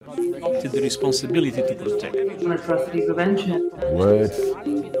adopted the responsibility to protect. Atrocity prevention. Words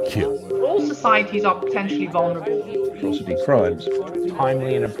kill. All societies are potentially vulnerable. Atrocity crimes.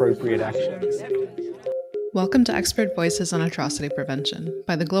 Timely and appropriate action. Welcome to Expert Voices on Atrocity Prevention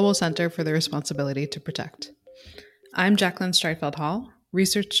by the Global Center for the Responsibility to Protect. I'm Jacqueline Streitfeld Hall,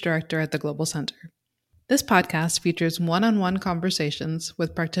 Research Director at the Global Center. This podcast features one-on-one conversations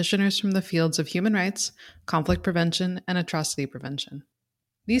with practitioners from the fields of human rights, conflict prevention, and atrocity prevention.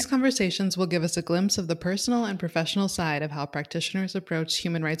 These conversations will give us a glimpse of the personal and professional side of how practitioners approach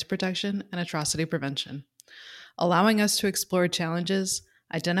human rights protection and atrocity prevention, allowing us to explore challenges,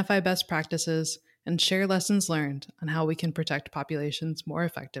 identify best practices, and share lessons learned on how we can protect populations more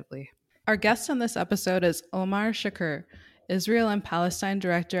effectively. Our guest on this episode is Omar Shakur, Israel and Palestine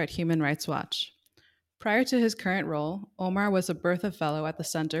Director at Human Rights Watch. Prior to his current role, Omar was a Bertha Fellow at the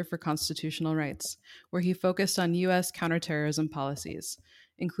Center for Constitutional Rights, where he focused on U.S. counterterrorism policies,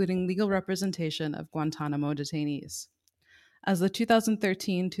 including legal representation of Guantanamo detainees. As the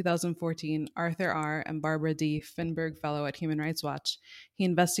 2013-2014 Arthur R. and Barbara D. Finberg Fellow at Human Rights Watch, he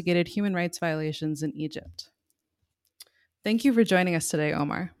investigated human rights violations in Egypt. Thank you for joining us today,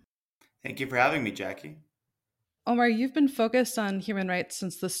 Omar. Thank you for having me, Jackie. Omar, you've been focused on human rights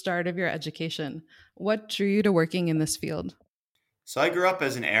since the start of your education. What drew you to working in this field? So I grew up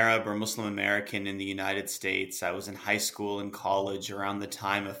as an Arab or Muslim American in the United States. I was in high school and college around the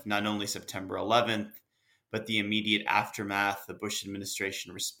time of not only September 11th, but the immediate aftermath, the Bush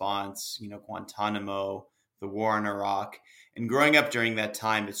administration response, Guantanamo, the war in Iraq. And growing up during that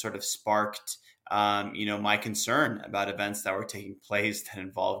time, it sort of sparked my concern about events that were taking place that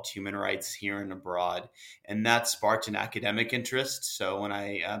involved human rights here and abroad. And that sparked an academic interest. So when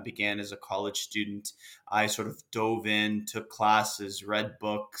I began as a college student, I sort of dove in, took classes, read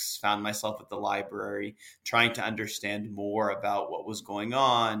books, found myself at the library, trying to understand more about what was going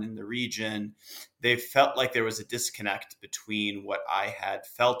on in the region. They felt like there was a disconnect between what I had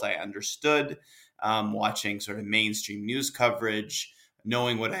felt I understood, watching sort of mainstream news coverage,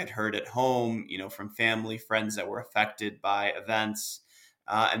 knowing what I had heard at home, from family, friends that were affected by events.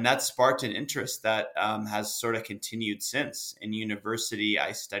 And that sparked an interest that has sort of continued since. In university,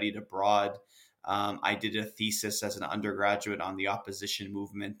 I studied abroad. I did a thesis as an undergraduate on the opposition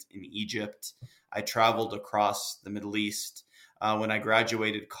movement in Egypt. I traveled across the Middle East. When I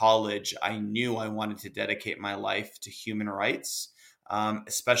graduated college, I knew I wanted to dedicate my life to human rights,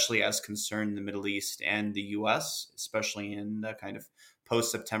 especially as concerned the Middle East and the U.S., especially in the kind of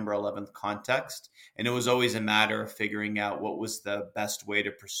post-September 11th context. And it was always a matter of figuring out what was the best way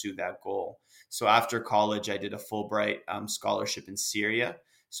to pursue that goal. So after college, I did a Fulbright scholarship in Syria.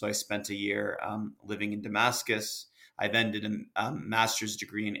 So I spent a year living in Damascus. I then did a master's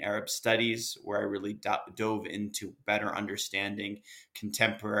degree in Arab studies, where I really dove into better understanding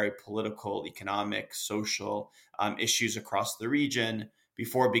contemporary political, economic, social issues across the region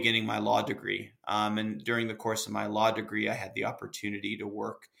before beginning my law degree. And during the course of my law degree, I had the opportunity to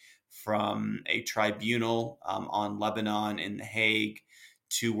work from a tribunal on Lebanon in The Hague,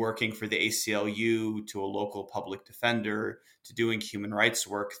 to working for the ACLU, to a local public defender, to doing human rights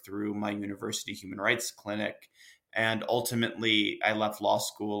work through my university human rights clinic. And ultimately, I left law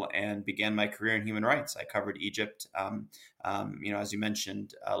school and began my career in human rights. I covered Egypt, as you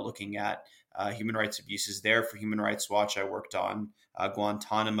mentioned, looking at human rights abuses there for Human Rights Watch. I worked on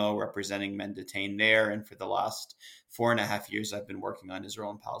Guantanamo, representing men detained there. And for the last 4.5 years, I've been working on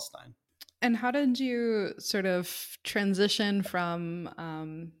Israel and Palestine. And how did you sort of transition from,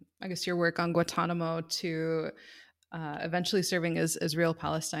 your work on Guantanamo to eventually serving as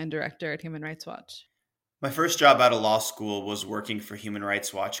Israel-Palestine Director at Human Rights Watch? My first job out of law school was working for Human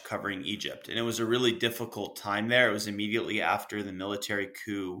Rights Watch covering Egypt. And it was a really difficult time there. It was immediately after the military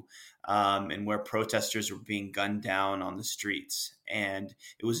coup, and where protesters were being gunned down on the streets. And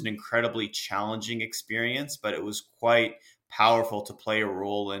it was an incredibly challenging experience, but it was quite powerful to play a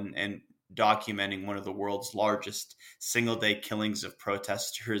role in documenting one of the world's largest single-day killings of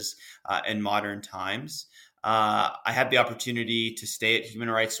protesters in modern times. I had the opportunity to stay at Human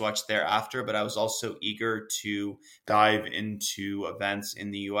Rights Watch thereafter, but I was also eager to dive into events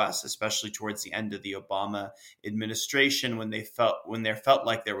in the U.S., especially towards the end of the Obama administration, when there felt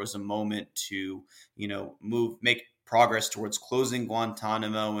like there was a moment to, make progress towards closing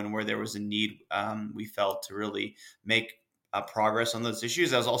Guantanamo, and where there was a need, we felt, to really make progress on those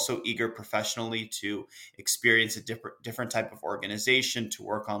issues. I was also eager professionally to experience a different type of organization, to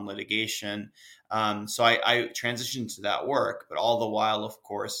work on litigation. So I transitioned to that work, but all the while, of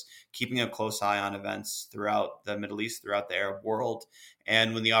course, keeping a close eye on events throughout the Middle East, throughout the Arab world.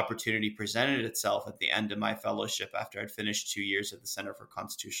 And when the opportunity presented itself at the end of my fellowship, after I'd finished 2 years at the Center for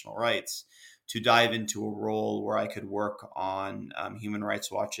Constitutional Rights, to dive into a role where I could work on Human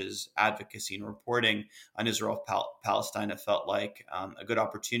Rights Watch's advocacy and reporting on Israel-Palestine, it felt like a good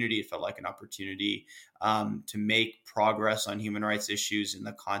opportunity. It felt like an opportunity to make progress on human rights issues in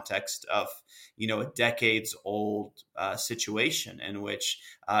the context of, a decades-old situation in which,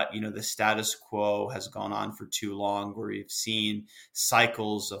 the status quo has gone on for too long, where we've seen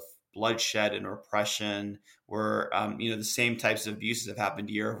cycles of bloodshed and repression, where the same types of abuses have happened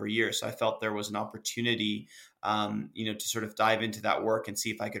year over year. So I felt there was an opportunity, to sort of dive into that work and see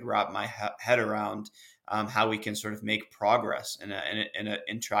if I could wrap my head around how we can sort of make progress in an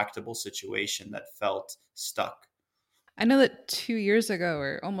intractable situation that felt stuck. I know that 2 years ago,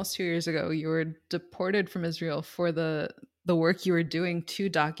 or almost 2 years ago, you were deported from Israel for the work you were doing to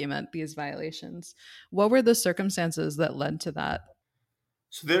document these violations. What were the circumstances that led to that?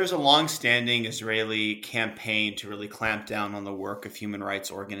 So there's a long-standing Israeli campaign to really clamp down on the work of human rights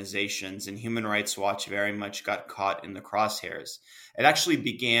organizations, and Human Rights Watch very much got caught in the crosshairs. It actually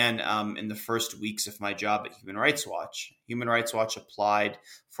began in the first weeks of my job at Human Rights Watch. Human Rights Watch applied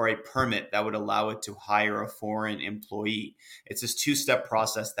for a permit that would allow it to hire a foreign employee. It's this two-step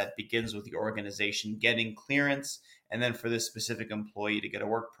process that begins with the organization getting clearance, and then for this specific employee to get a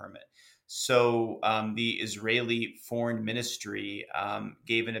work permit. So the Israeli Foreign Ministry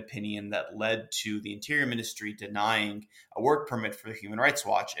gave an opinion that led to the Interior Ministry denying a work permit for Human Rights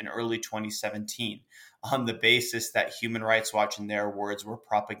Watch in early 2017 on the basis that Human Rights Watch, in their words, were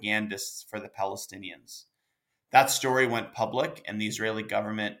propagandists for the Palestinians. That story went public, and the Israeli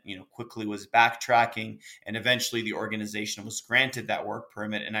government, quickly was backtracking, and eventually the organization was granted that work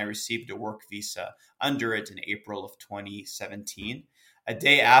permit, and I received a work visa under it in April of 2017. A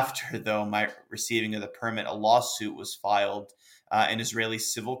day after, though, my receiving of the permit, a lawsuit was filed in Israeli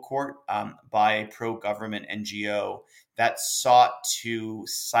civil court by a pro-government NGO that sought to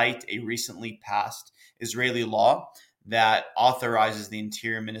cite a recently passed Israeli law that authorizes the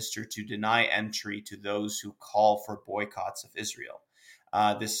Interior Minister to deny entry to those who call for boycotts of Israel.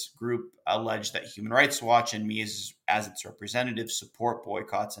 This group alleged that Human Rights Watch and me as its representative support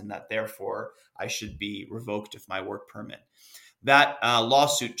boycotts, and that therefore I should be revoked of my work permit. That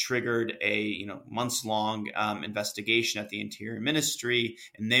lawsuit triggered a months-long investigation at the Interior Ministry,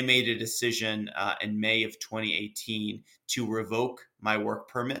 and they made a decision in May of 2018 to revoke my work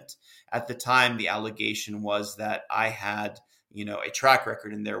permit. At the time, the allegation was that I had a track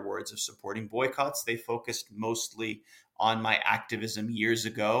record, in their words, of supporting boycotts. They focused mostly on my activism years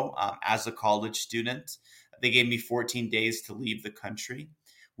ago as a college student. They gave me 14 days to leave the country.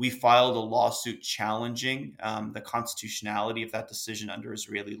 We filed a lawsuit challenging the constitutionality of that decision under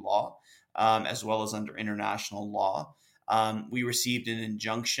Israeli law, as well as under international law. We received an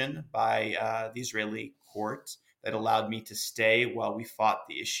injunction by the Israeli court that allowed me to stay while we fought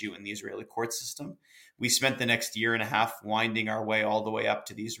the issue in the Israeli court system. We spent the next year and a half winding our way all the way up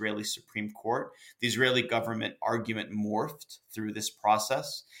to the Israeli Supreme Court. The Israeli government argument morphed through this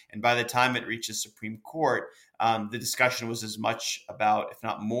process. And by the time it reached the Supreme Court, the discussion was as much about, if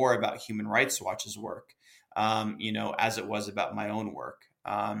not more, about Human Rights Watch's work, as it was about my own work.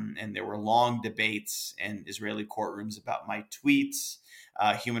 And there were long debates in Israeli courtrooms about my tweets.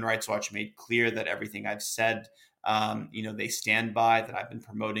 Human Rights Watch made clear that everything I've said, they stand by, that I've been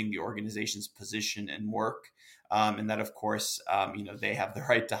promoting the organization's position and work, and that, of course, they have the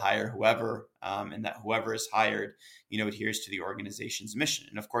right to hire whoever, and that whoever is hired, adheres to the organization's mission.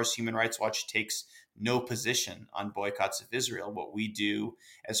 And of course, Human Rights Watch takes no position on boycotts of Israel. What we do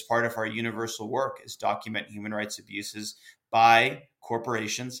as part of our universal work is document human rights abuses by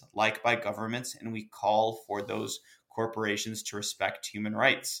corporations, like by governments, and we call for those corporations to respect human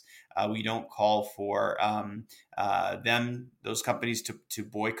rights. We don't call for those companies to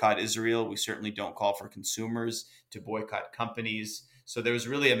boycott Israel. We certainly don't call for consumers to boycott companies. So there was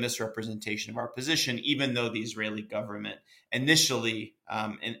really a misrepresentation of our position, even though the Israeli government initially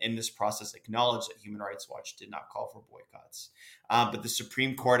in this process acknowledged that Human Rights Watch did not call for boycotts. But the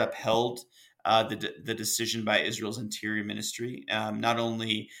Supreme Court upheld the decision by Israel's Interior Ministry, not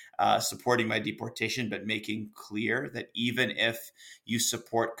only supporting my deportation, but making clear that even if you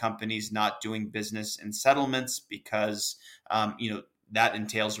support companies not doing business in settlements because that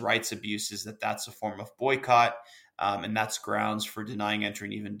entails rights abuses, that's a form of boycott, and that's grounds for denying entry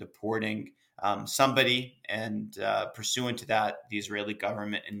and even deporting somebody. And pursuant to that, the Israeli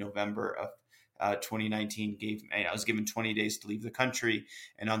government in November of 2019 I was given 20 days to leave the country,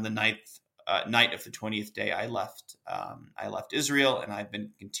 and on the 9th night of the 20th day, I left. I left Israel, and I've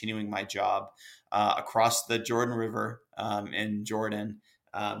been continuing my job across the Jordan River in Jordan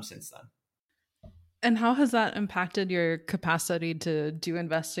since then. And how has that impacted your capacity to do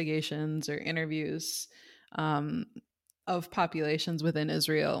investigations or interviews of populations within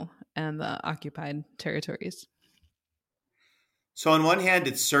Israel and the occupied territories? So on one hand,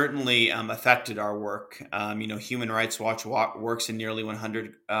 it's certainly affected our work. Human Rights Watch works in nearly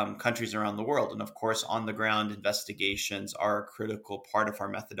 100 countries around the world. And of course, on the ground investigations are a critical part of our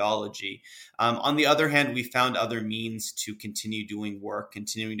methodology. On the other hand, we found other means to continue doing work,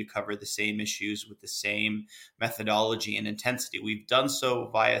 continuing to cover the same issues with the same methodology and intensity. We've done so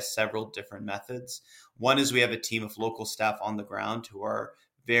via several different methods. One is we have a team of local staff on the ground who are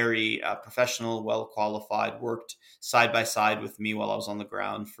very professional, well qualified, worked side by side with me while I was on the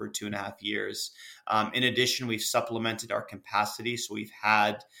ground for 2.5 years. In addition, we've supplemented our capacity. So we've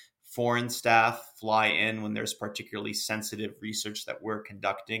had foreign staff fly in when there's particularly sensitive research that we're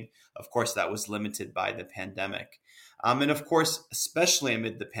conducting. Of course, that was limited by the pandemic. And of course, especially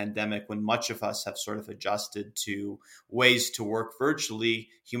amid the pandemic, when much of us have sort of adjusted to ways to work virtually,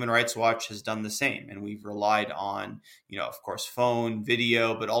 Human Rights Watch has done the same. And we've relied on, of course, phone,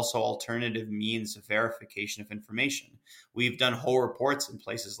 video, but also alternative means of verification of information. We've done whole reports in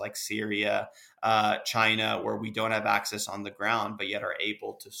places like Syria, China, where we don't have access on the ground, but yet are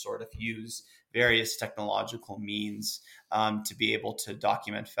able to sort of use various technological means to be able to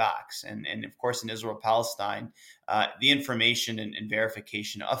document facts. And of course, in Israel, Palestine, the information and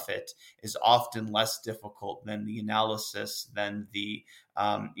verification of it is often less difficult than the analysis, than the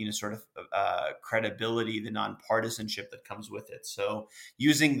credibility, the nonpartisanship that comes with it. So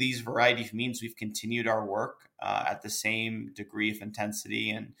using these variety of means, we've continued our work at the same degree of intensity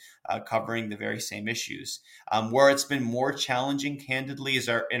and covering the very same issues. Where it's been more challenging, candidly, is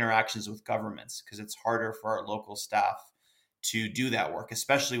our interactions with governments, because it's harder for our local staff to do that work,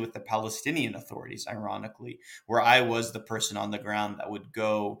 especially with the Palestinian authorities, ironically, where I was the person on the ground that would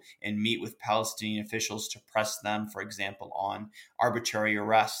go and meet with Palestinian officials to press them, for example, on arbitrary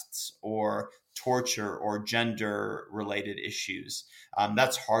arrests or torture or gender-related issues.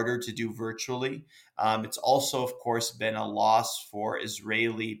 That's harder to do virtually. It's also, of course, been a loss for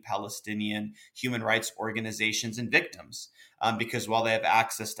Israeli-Palestinian human rights organizations and victims. Because while they have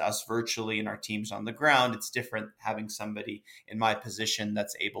access to us virtually and our teams on the ground, it's different having somebody in my position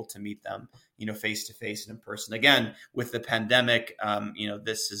that's able to meet them, face to face and in person. Again, with the pandemic,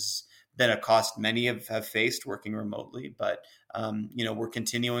 this has been a cost many have faced working remotely, but we're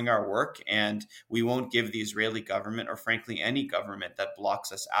continuing our work, and we won't give the Israeli government, or frankly any government that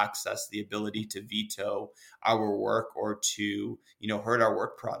blocks us access, the ability to veto our work or to hurt our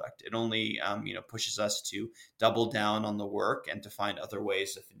work product. It only pushes us to double down on the work and to find other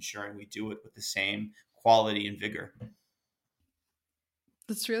ways of ensuring we do it with the same quality and vigor.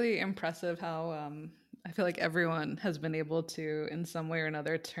 It's really impressive how I feel like everyone has been able to, in some way or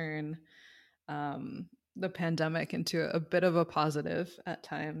another, turn the pandemic into a bit of a positive at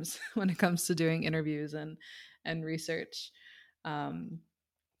times when it comes to doing interviews and research. But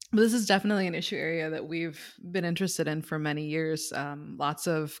this is definitely an issue area that we've been interested in for many years. Lots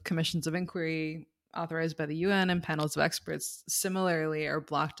of commissions of inquiry authorized by the UN and panels of experts similarly are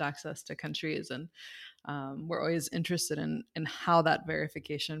blocked access to countries. And we're always interested in how that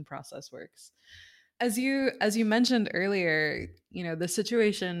verification process works. As you mentioned earlier, the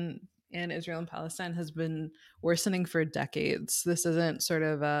situation in Israel and Palestine has been worsening for decades. This isn't sort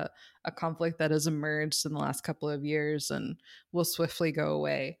of a conflict that has emerged in the last couple of years and will swiftly go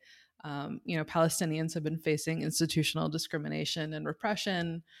away. Palestinians have been facing institutional discrimination and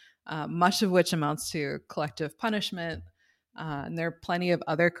repression, much of which amounts to collective punishment. And there are plenty of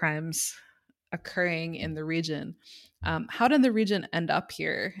other crimes occurring in the region. How did the region end up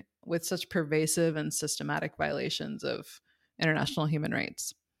here with such pervasive and systematic violations of international human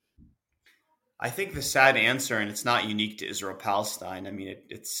rights? I think the sad answer, and it's not unique to Israel-Palestine. I mean,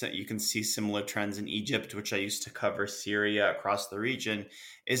 it's you can see similar trends in Egypt, which I used to cover, Syria, across the region,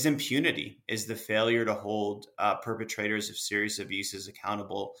 is impunity, is the failure to hold perpetrators of serious abuses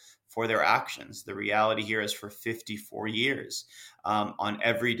accountable for their actions. The reality here is for 54 years, on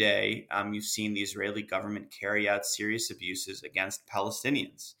every day, you've seen the Israeli government carry out serious abuses against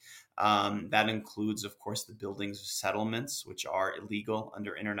Palestinians. That includes, of course, the buildings of settlements, which are illegal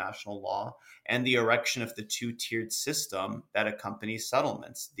under international law, and the erection of the two-tiered system that accompanies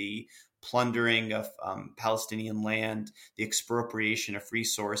settlements, the plundering of Palestinian land, the expropriation of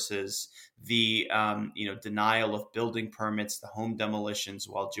resources, the denial of building permits, the home demolitions,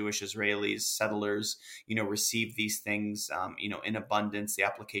 while Jewish Israelis, settlers, receive these things, in abundance, the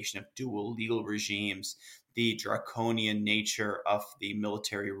application of dual legal regimes, the draconian nature of the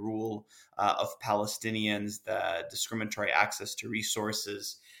military rule of Palestinians, the discriminatory access to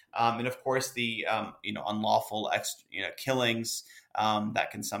resources, and of course the unlawful killings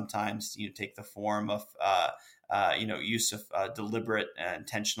that can sometimes take the form of use of deliberate,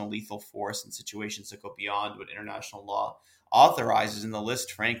 intentional, lethal force in situations that go beyond what international law authorizes, and the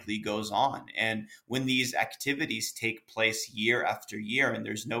list frankly goes on. And when these activities take place year after year and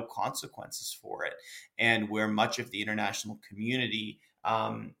there's no consequences for it, and where much of the international community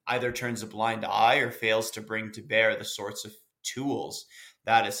either turns a blind eye or fails to bring to bear the sorts of tools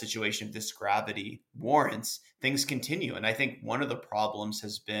that a situation of this gravity warrants, things continue. And I think one of the problems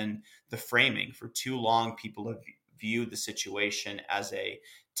has been the framing. For too long, people have viewed the situation as a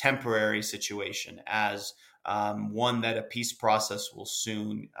temporary situation, as one that a peace process will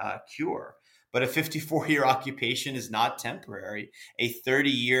soon cure. But a 54-year occupation is not temporary. A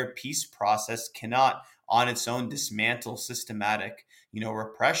 30-year peace process cannot on its own dismantle systematic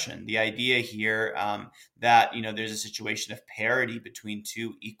repression. The idea here that there's a situation of parity between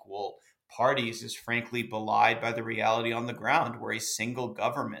two equal parties is frankly belied by the reality on the ground, where a single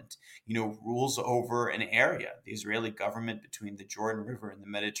government rules over an area, the Israeli government between the Jordan River and the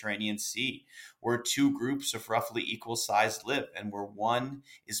Mediterranean Sea, where two groups of roughly equal size live, and where one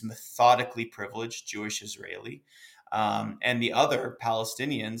is methodically privileged, Jewish Israeli, and the other,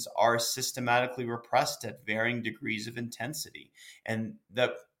 Palestinians, are systematically repressed at varying degrees of intensity. And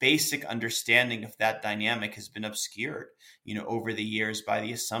the basic understanding of that dynamic has been obscured, over the years by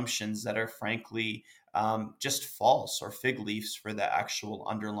the assumptions that are frankly just false or fig leaves for the actual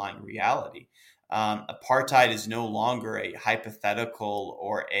underlying reality. Apartheid is no longer a hypothetical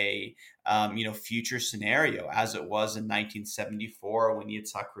or a future scenario, as it was in 1974 when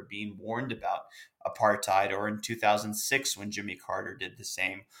Yitzhak Rabin warned about apartheid, or in 2006 when Jimmy Carter did the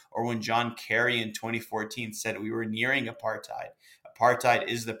same, or when John Kerry in 2014 said we were nearing apartheid. Apartheid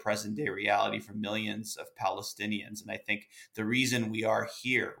is the present day reality for millions of Palestinians. And I think the reason we are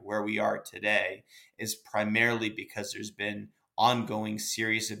here where we are today is primarily because there's been ongoing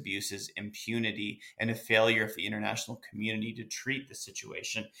serious abuses, impunity, and a failure of the international community to treat the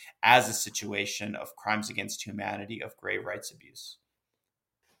situation as a situation of crimes against humanity, of grave rights abuse.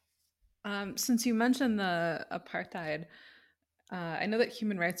 Since you mentioned the apartheid, I know that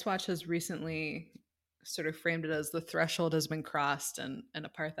Human Rights Watch has recently sort of framed it as the threshold has been crossed and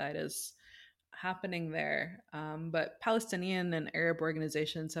apartheid is happening there. But Palestinian and Arab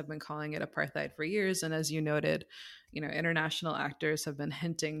organizations have been calling it apartheid for years. And as you noted, international actors have been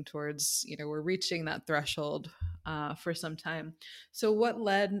hinting towards, we're reaching that threshold for some time. So what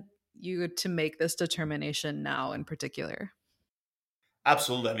led you to make this determination now in particular?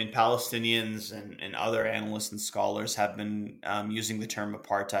 Absolutely. I mean, Palestinians and other analysts and scholars have been using the term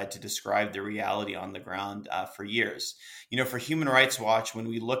apartheid to describe the reality on the ground for years. For Human Rights Watch, when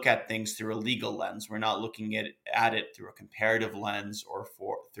we look at things through a legal lens, we're not looking at it through a comparative lens or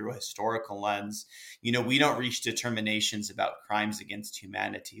through a historical lens. We don't reach determinations about crimes against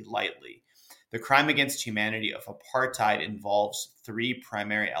humanity lightly. The crime against humanity of apartheid involves three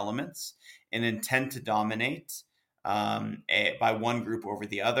primary elements: an intent to dominate, by one group over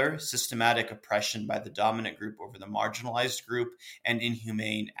the other, systematic oppression by the dominant group over the marginalized group, and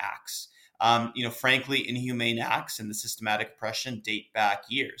inhumane acts. Frankly, inhumane acts and the systematic oppression date back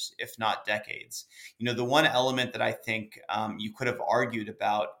years, if not decades. The one element that I think you could have argued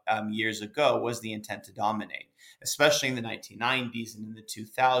about years ago was the intent to dominate. Especially in the 1990s and in the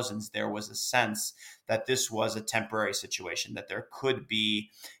 2000s, there was a sense that this was a temporary situation, that there could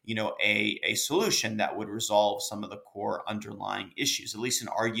be, a solution that would resolve some of the core underlying issues. At least an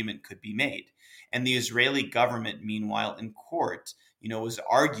argument could be made. And the Israeli government, meanwhile, in court, was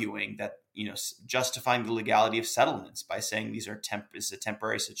arguing that, justifying the legality of settlements by saying these are this is a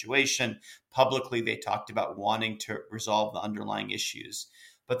temporary situation. Publicly, they talked about wanting to resolve the underlying issues.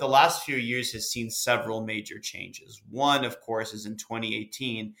 But the last few years has seen several major changes. One, of course, is in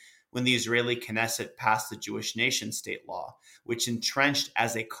 2018, when the Israeli Knesset passed the Jewish nation state law, which entrenched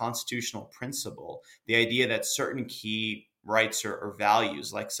as a constitutional principle the idea that certain key rights or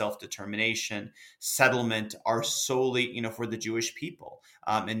values like self-determination, settlement are solely, for the Jewish people,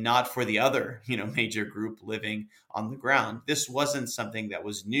 and not for the other, major group living on the ground. This wasn't something that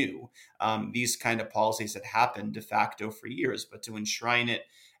was new. These kind of policies had happened de facto for years, but to enshrine it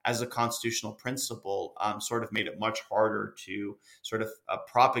as a constitutional principle sort of made it much harder to sort of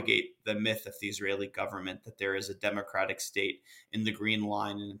propagate the myth of the Israeli government that there is a democratic state in the Green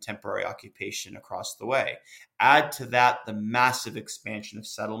Line and a temporary occupation across the way. Add to that the massive expansion of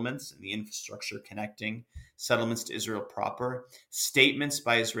settlements and the infrastructure connecting settlements to Israel proper, statements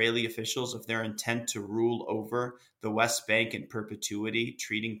by Israeli officials of their intent to rule over the West Bank in perpetuity,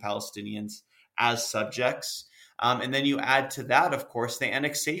 treating Palestinians as subjects. And then you add to that, of course, the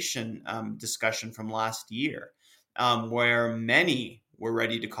annexation discussion from last year, where many were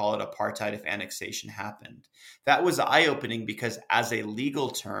ready to call it apartheid if annexation happened. That was eye-opening because as a legal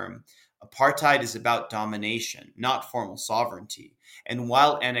term, apartheid is about domination, not formal sovereignty. And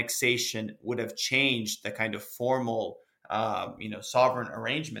while annexation would have changed the kind of formal sovereign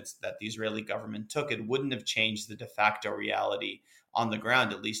arrangements that the Israeli government took, it wouldn't have changed the de facto reality on the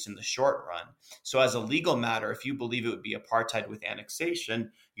ground, at least in the short run. So as a legal matter, if you believe it would be apartheid with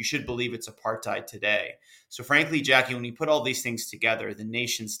annexation, you should believe it's apartheid today. So frankly, Jackie, when we put all these things together, the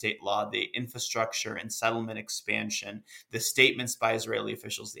nation state law, the infrastructure and settlement expansion, the statements by Israeli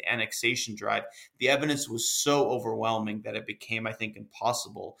officials, the annexation drive, the evidence was so overwhelming that it became, I think,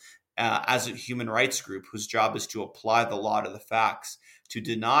 impossible as a human rights group whose job is to apply the law to the facts, to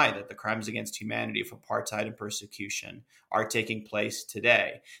deny that the crimes against humanity of apartheid and persecution are taking place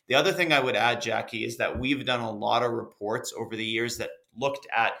today. The other thing I would add, Jackie, is that we've done a lot of reports over the years that looked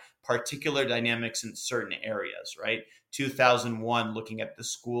at particular dynamics in certain areas, right? 2001, looking at the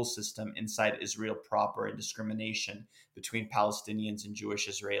school system inside Israel proper and discrimination between Palestinians and Jewish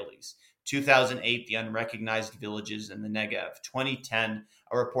Israelis. 2008, the unrecognized villages in the Negev. 2010,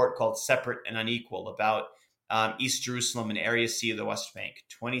 a report called Separate and Unequal about East Jerusalem and Area C of the West Bank.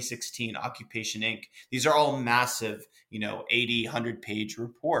 2016, Occupation Inc. These are all massive, 80, 100-page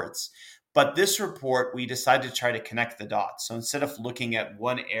reports. But this report, we decided to try to connect the dots. So instead of looking at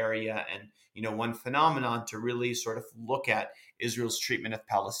one area and one phenomenon, to really sort of look at Israel's treatment of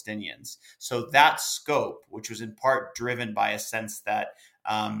Palestinians. So that scope, which was in part driven by a sense that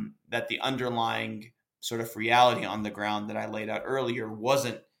that the underlying sort of reality on the ground that I laid out earlier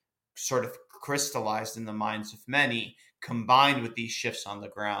wasn't sort of crystallized in the minds of many, combined with these shifts on the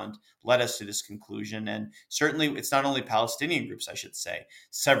ground, led us to this conclusion. And certainly it's not only Palestinian groups, I should say.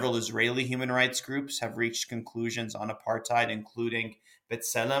 Several Israeli human rights groups have reached conclusions on apartheid, including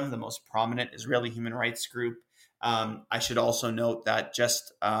B'Tselem, the most prominent Israeli human rights group. I should also note that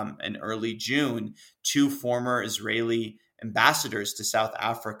just in early June, 2 former Israeli ambassadors to South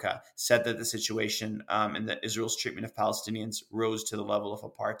Africa said that the situation and that Israel's treatment of Palestinians rose to the level of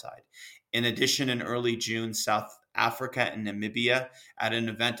apartheid. In addition, in early June, South Africa and Namibia, at an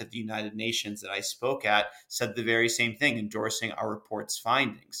event at the United Nations that I spoke at, said the very same thing, endorsing our report's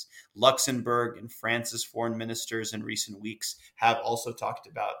findings. Luxembourg and France's foreign ministers in recent weeks have also talked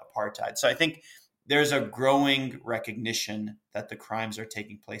about apartheid. So I think there's a growing recognition that the crimes are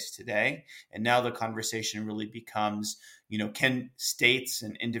taking place today. And now the conversation really becomes, can states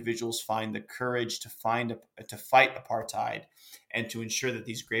and individuals find the courage to fight apartheid and to ensure that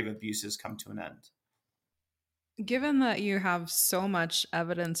these grave abuses come to an end? Given that you have so much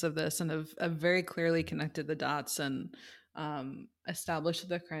evidence of this and have very clearly connected the dots and established that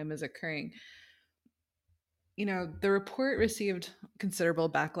the crime is occurring, the report received considerable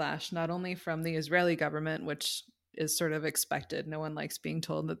backlash, not only from the Israeli government, which is sort of expected. No one likes being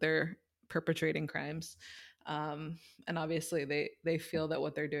told that they're perpetrating crimes. And obviously they feel that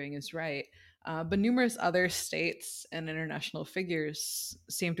what they're doing is right. But numerous other states and international figures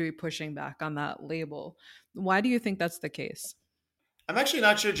seem to be pushing back on that label. Why do you think that's the case? I'm actually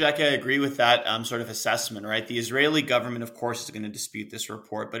not sure, Jackie, I agree with that sort of assessment, right? The Israeli government, of course, is going to dispute this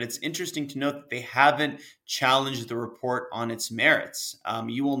report, but it's interesting to note that they haven't challenged the report on its merits.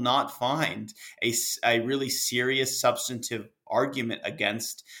 You will not find a really serious substantive argument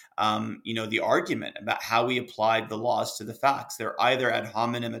against the argument about how we applied the laws to the facts. They're either ad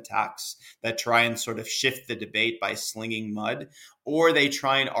hominem attacks that try and sort of shift the debate by slinging mud, or they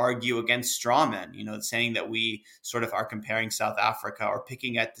try and argue against straw men, saying that we sort of are comparing South Africa or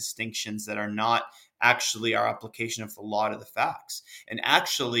picking at distinctions that are not actually our application of the law to the facts. And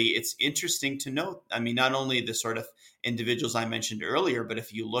actually, it's interesting to note, not only the sort of individuals I mentioned earlier, but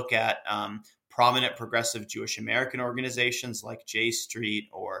if you look at prominent progressive Jewish American organizations like J Street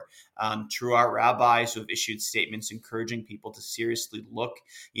or True Art Rabbis, who have issued statements encouraging people to seriously look,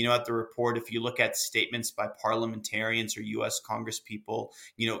 at the report. If you look at statements by parliamentarians or U.S. Congresspeople,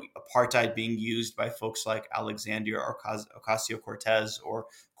 apartheid being used by folks like Alexandria Ocasio-Cortez or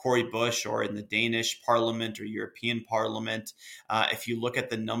Cory Bush, or in the Danish Parliament or European Parliament. If you look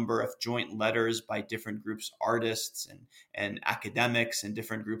at the number of joint letters by different groups, artists and academics and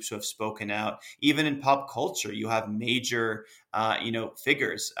different groups who have spoken out, even in pop culture, you have major,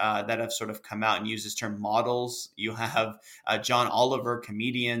 figures that have sort of come out and used this term, models. You have John Oliver,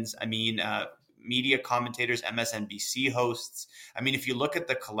 comedians. Media commentators, MSNBC hosts. If you look at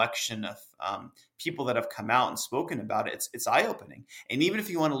the collection of people that have come out and spoken about it, it's eye-opening. And even if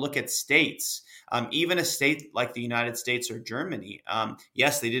you want to look at states, even a state like the United States or Germany,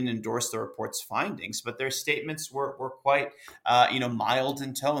 yes, they didn't endorse the report's findings, but their statements were quite, mild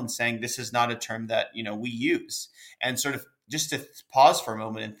in tone, saying this is not a term that, we use. And sort of just to pause for a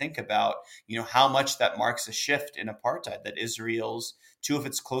moment and think about, how much that marks a shift in apartheid, that Israel's two of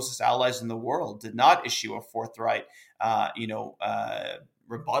its closest allies in the world did not issue a forthright,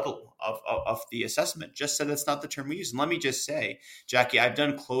 rebuttal of the assessment, just said that's not the term we use. And let me just say, Jackie, I've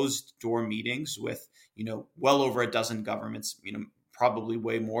done closed door meetings with, well over a dozen governments, probably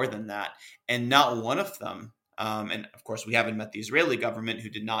way more than that. And not one of them, and of course, we haven't met the Israeli government, who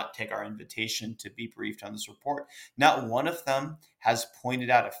did not take our invitation to be briefed on this report. Not one of them has pointed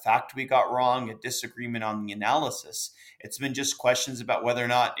out a fact we got wrong, a disagreement on the analysis. It's been just questions about whether or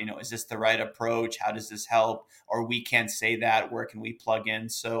not, is this the right approach? How does this help? Or we can't say that. Where can we plug in?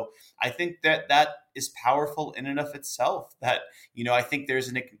 So I think that is powerful in and of itself. That,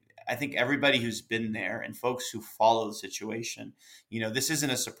 I think everybody who's been there and folks who follow the situation, this isn't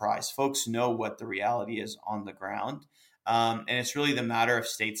a surprise. Folks know what the reality is on the ground. And it's really the matter of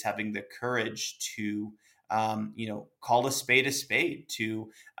states having the courage to, call a spade, to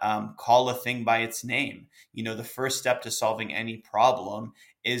call a thing by its name. The first step to solving any problem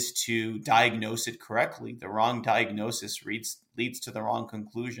is to diagnose it correctly. The wrong diagnosis leads to the wrong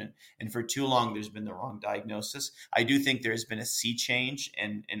conclusion. And for too long, there's been the wrong diagnosis. I do think there's been a sea change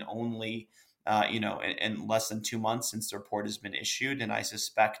in only, in less than 2 months since the report has been issued. And I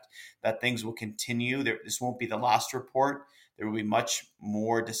suspect that things will continue. This won't be the last report. There will be much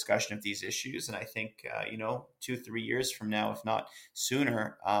more discussion of these issues. And I think, 2-3 years from now, if not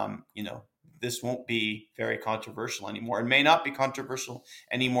sooner, this won't be very controversial anymore. It may not be controversial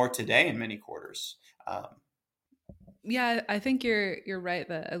anymore today in many quarters. Yeah, I think you're right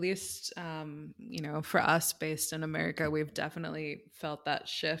that at least, for us based in America, we've definitely felt that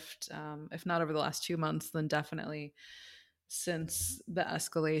shift, if not over the last 2 months, then definitely since the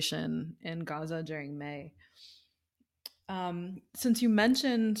escalation in Gaza during May. Since you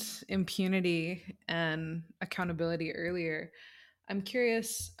mentioned impunity and accountability earlier, I'm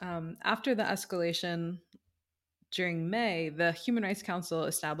curious, after the escalation during May, the Human Rights Council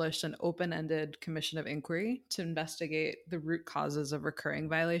established an open-ended commission of inquiry to investigate the root causes of recurring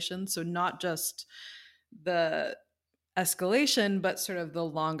violations. So not just the escalation, but sort of the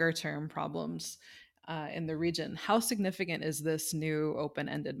longer-term problems in the region. How significant is this new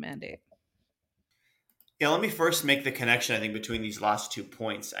open-ended mandate? Yeah, let me first make the connection, I think, between these last 2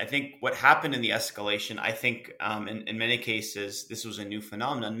 points. I think what happened in the escalation, I think in many cases, this was a new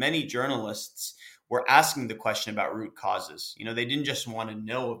phenomenon. Many journalists were asking the question about root causes. They didn't just want to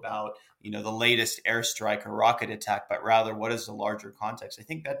know about, the latest airstrike or rocket attack, but rather what is the larger context. I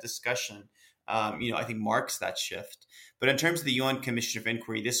think that discussion, I think marks that shift. But in terms of the UN Commission of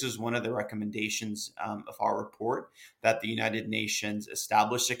Inquiry, this is one of the recommendations of our report, that the United Nations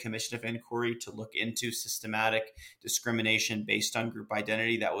established a commission of inquiry to look into systematic discrimination based on group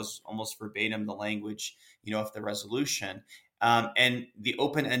identity. That was almost verbatim the language, of the resolution. And the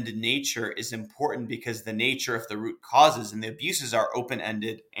open-ended nature is important because the nature of the root causes and the abuses are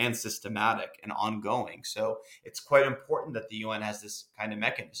open-ended and systematic and ongoing. So it's quite important that the UN has this kind of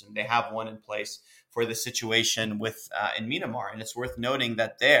mechanism. They have one in place for the situation with in Myanmar. And it's worth noting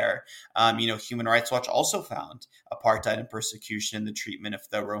that there, Human Rights Watch also found apartheid and persecution in the treatment of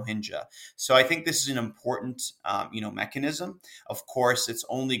the Rohingya. So I think this is an important, mechanism. Of course, it's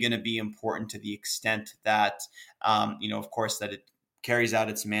only going to be important to the extent that, that it carries out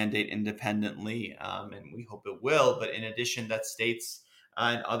its mandate independently, and we hope it will. But in addition, that states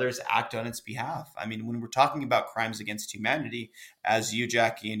and others act on its behalf. When we're talking about crimes against humanity, as you,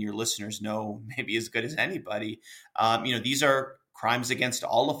 Jackie, and your listeners know maybe as good as anybody, these are crimes against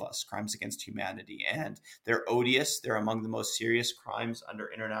all of us, crimes against humanity. And they're odious. They're among the most serious crimes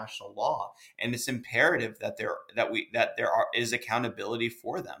under international law. And it's imperative that there is accountability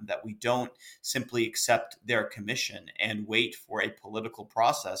for them, that we don't simply accept their commission and wait for a political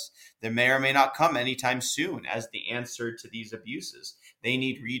process that may or may not come anytime soon as the answer to these abuses. They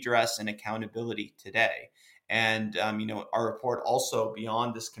need redress and accountability today. And, our report also,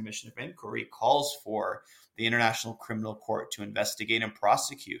 beyond this commission of inquiry, calls for the International Criminal Court to investigate and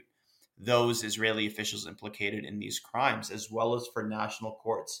prosecute those Israeli officials implicated in these crimes, as well as for national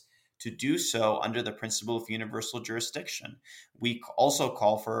courts to do so under the principle of universal jurisdiction. We also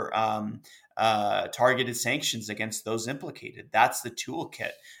call for targeted sanctions against those implicated. That's the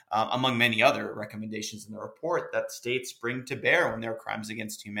toolkit, among many other recommendations in the report, that states bring to bear when there are crimes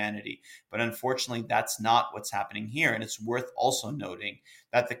against humanity. But unfortunately, that's not what's happening here. And it's worth also noting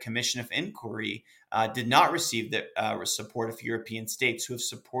that the Commission of Inquiry did not receive the support of European states who have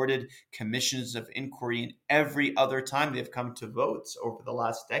supported commissions of inquiry in every other time they've come to votes over the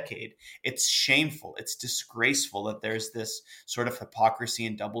last decade. It's shameful. It's disgraceful that there's this sort of hypocrisy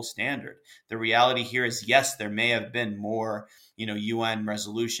and double standard. The reality here is, yes, there may have been more, UN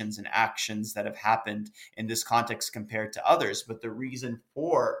resolutions and actions that have happened in this context compared to others, but the reason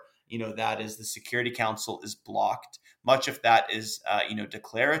for that is the Security Council is blocked. Much of that is,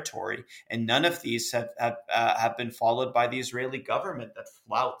 declaratory, and none of these have been followed by the Israeli government that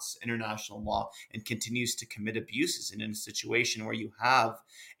flouts international law and continues to commit abuses. And in a situation where you have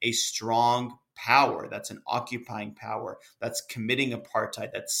a strong power, that's an occupying power, that's committing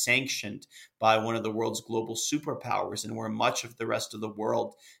apartheid, that's sanctioned by one of the world's global superpowers, and where much of the rest of the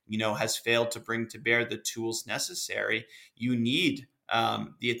world, has failed to bring to bear the tools necessary, you need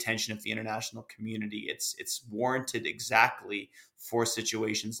the attention of the international community. It's warranted exactly for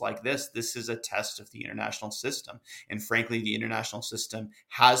situations like this. This is a test of the international system. And frankly, the international system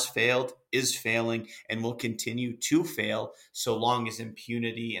has failed, is failing, and will continue to fail so long as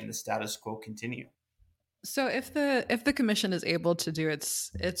impunity and the status quo continue. So if the commission is able to do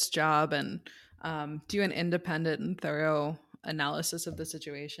its job and do an independent and thorough analysis of the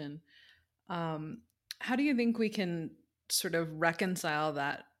situation, how do you think we can sort of reconcile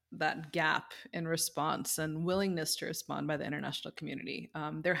that gap in response and willingness to respond by the international community?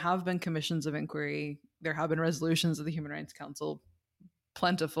 There have been commissions of inquiry. There have been resolutions of the Human Rights Council,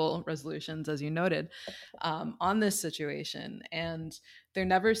 plentiful resolutions, as you noted, on this situation. And there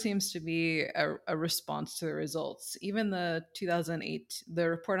never seems to be a response to the results. Even the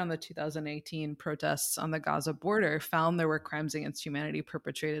report on the 2018 protests on the Gaza border found there were crimes against humanity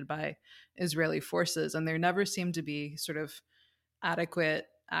perpetrated by Israeli forces, and there never seemed to be sort of adequate,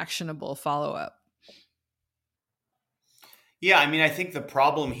 actionable follow-up. Yeah, I think the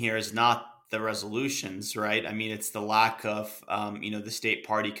problem here is not the resolutions, right? It's the lack of, the state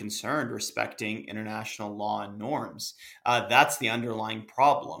party concerned respecting international law and norms. That's the underlying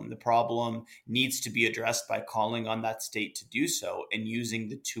problem. The problem needs to be addressed by calling on that state to do so and using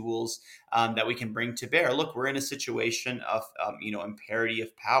the tools that we can bring to bear. Look, we're in a situation of, imparity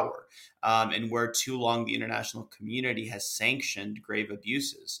of power, and where too long the international community has sanctioned grave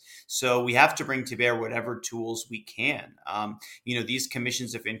abuses. So we have to bring to bear whatever tools we can. These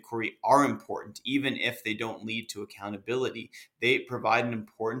commissions of inquiry are important, even if they don't lead to accountability. They provide an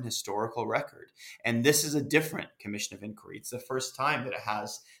important historical record. And this is a different commission of inquiry. It's the first time that it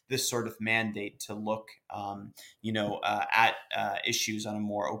has this sort of mandate to look, at issues on a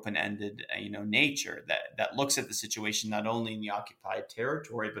more open-ended, nature that looks at the situation not only in the occupied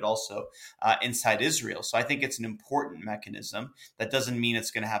territory, but also inside Israel. So I think it's an important mechanism. That doesn't mean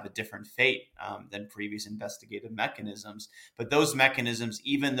it's going to have a different fate than previous investigative mechanisms. But those mechanisms,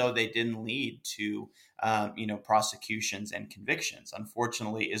 even though they didn't lead to prosecutions and convictions,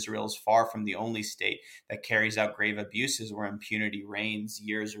 unfortunately, Israel is far from the only state that carries out grave abuses where impunity reigns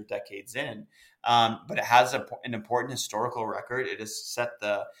years or decades in. But it has an important historical record. It has set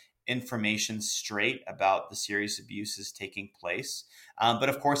the information straight about the serious abuses taking place. But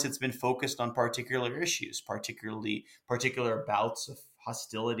of course, it's been focused on particular issues, particular bouts of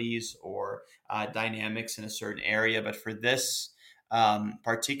hostilities or dynamics in a certain area. But for this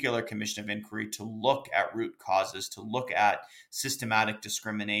particular commission of inquiry to look at root causes, to look at systematic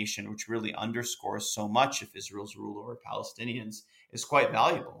discrimination, which really underscores so much of Israel's rule over Palestinians, is quite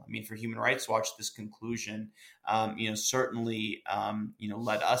valuable. For Human Rights Watch, this conclusion, certainly,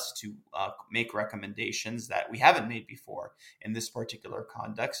 led us to make recommendations that we haven't made before in this particular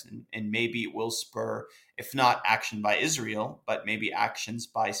context, and maybe it will spur, if not action by Israel, but maybe actions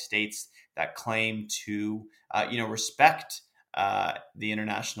by states that claim to, respect the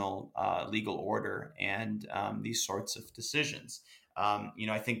international legal order and these sorts of decisions.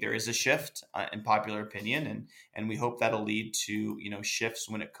 I think there is a shift in popular opinion, and we hope that'll lead to shifts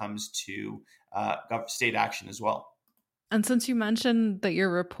when it comes to state action as well. And since you mentioned that your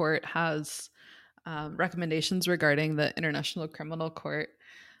report has recommendations regarding the International Criminal Court,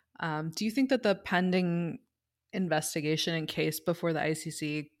 do you think that the pending investigation and case before the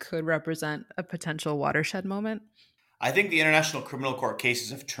ICC could represent a potential watershed moment? I think the International Criminal Court case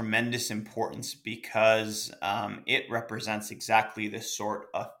is of tremendous importance because it represents exactly the sort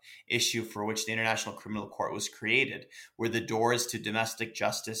of issue for which the International Criminal Court was created, where the doors to domestic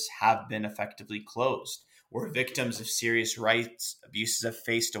justice have been effectively closed, where victims of serious rights abuses have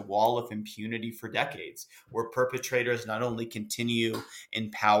faced a wall of impunity for decades, where perpetrators not only continue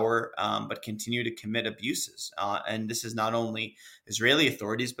in power, but continue to commit abuses. And this is not only Israeli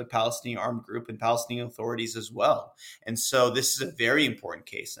authorities, but Palestinian armed group and Palestinian authorities as well. And so this is a very important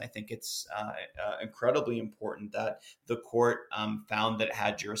case. And I think it's incredibly important that the court found that it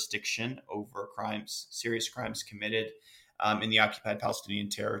had jurisdiction over serious crimes committed in the occupied Palestinian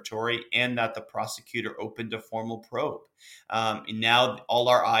territory, and that the prosecutor opened a formal probe. And now all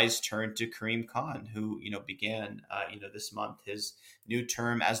our eyes turn to Karim Khan, who began this month his new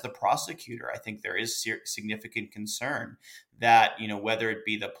term as the prosecutor. I think there is significant concern that whether it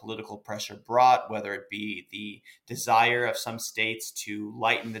be the political pressure brought, whether it be the desire of some states to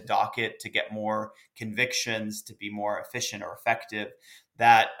lighten the docket, to get more convictions, to be more efficient or effective,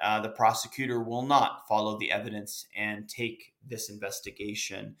 that the prosecutor will not follow the evidence and take this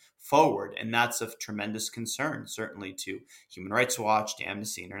investigation forward. And that's of tremendous concern, certainly to Human Rights Watch, to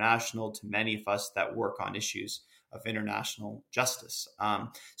Amnesty International, to many of us that work on issues of international justice.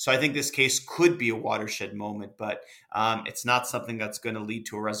 So I think this case could be a watershed moment, but it's not something that's going to lead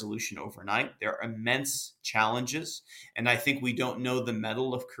to a resolution overnight. There are immense challenges, and I think we don't know the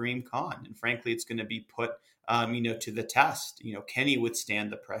mettle of Karim Khan. And frankly, it's going to be put to the test. Can he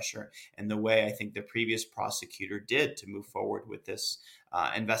withstand the pressure and the way I think the previous prosecutor did to move forward with this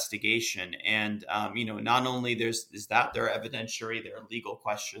investigation? And, not only there are evidentiary, there are legal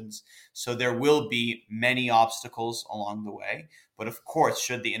questions. So there will be many obstacles along the way. But of course,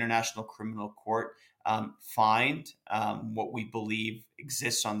 should the International Criminal Court find what we believe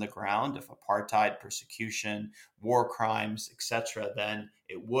exists on the ground of apartheid, persecution, war crimes, etc., then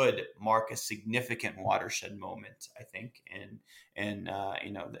it would mark a significant watershed moment, I think, in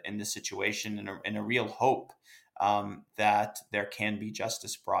the situation, and a real hope that there can be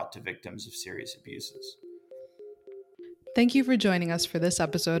justice brought to victims of serious abuses. Thank you for joining us for this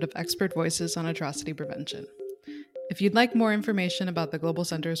episode of Expert Voices on Atrocity Prevention. If you'd like more information about the Global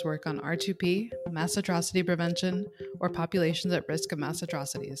Center's work on R2P, mass atrocity prevention, or populations at risk of mass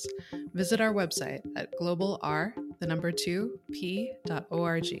atrocities, visit our website at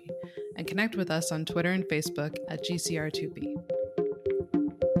globalr2p.org and connect with us on Twitter and Facebook at GCR2P.